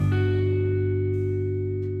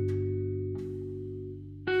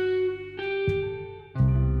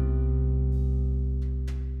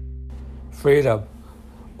Freedom.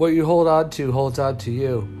 What you hold on to holds on to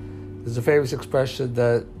you. There's a famous expression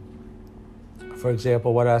that, for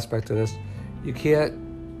example, one aspect of this, you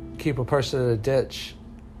can't keep a person in a ditch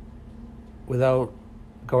without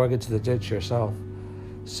going into the ditch yourself.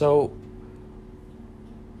 So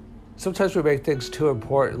sometimes we make things too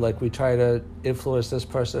important, like we try to influence this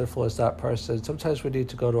person, influence that person. Sometimes we need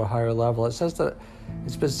to go to a higher level. It says that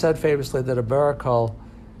it's been said famously that a miracle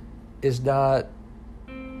is not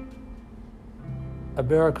a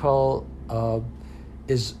miracle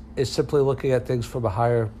is simply looking at things from a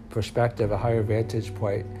higher perspective, a higher vantage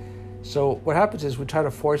point. So what happens is we try to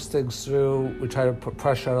force things through, we try to put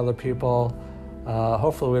pressure on other people.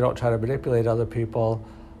 Hopefully we don't try to manipulate other people.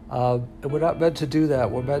 And we're not meant to do that.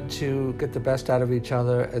 We're meant to get the best out of each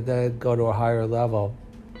other and then go to a higher level.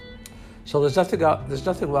 So there's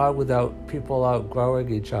nothing wrong without people outgrowing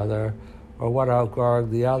each other or one outgrowing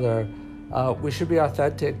the other. We should be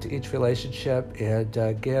authentic to each relationship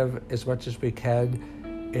and give as much as we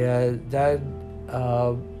can. And then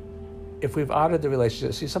if we've honored the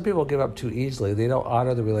relationship, see, some people give up too easily. They don't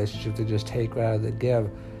honor the relationship. They just take rather than give.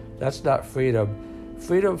 That's not freedom.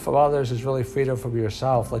 Freedom from others is really freedom from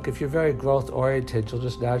yourself. Like if you're very growth-oriented, you'll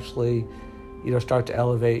just naturally, start to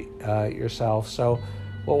elevate yourself. So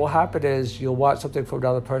what will happen is you'll want something from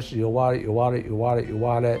another person. You'll want it, you want it, you want it, you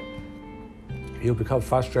want it. You'll become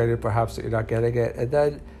frustrated perhaps that you're not getting it. And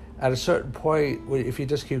then at a certain point, if you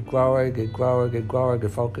just keep growing and growing and growing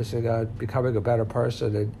and focusing on becoming a better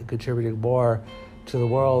person and contributing more to the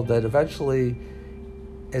world, then eventually,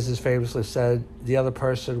 as is famously said, the other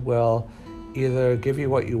person will either give you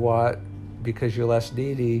what you want because you're less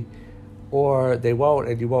needy, or they won't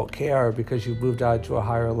and you won't care because you've moved on to a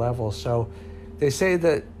higher level. So they say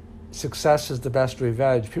that success is the best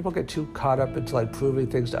revenge. People get too caught up into proving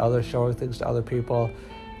things to others, showing things to other people.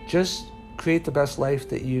 Just create the best life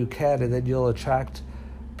that you can, and then you'll attract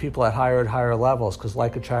people at higher and higher levels because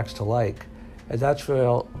like attracts to like. And that's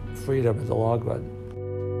real freedom in the long run.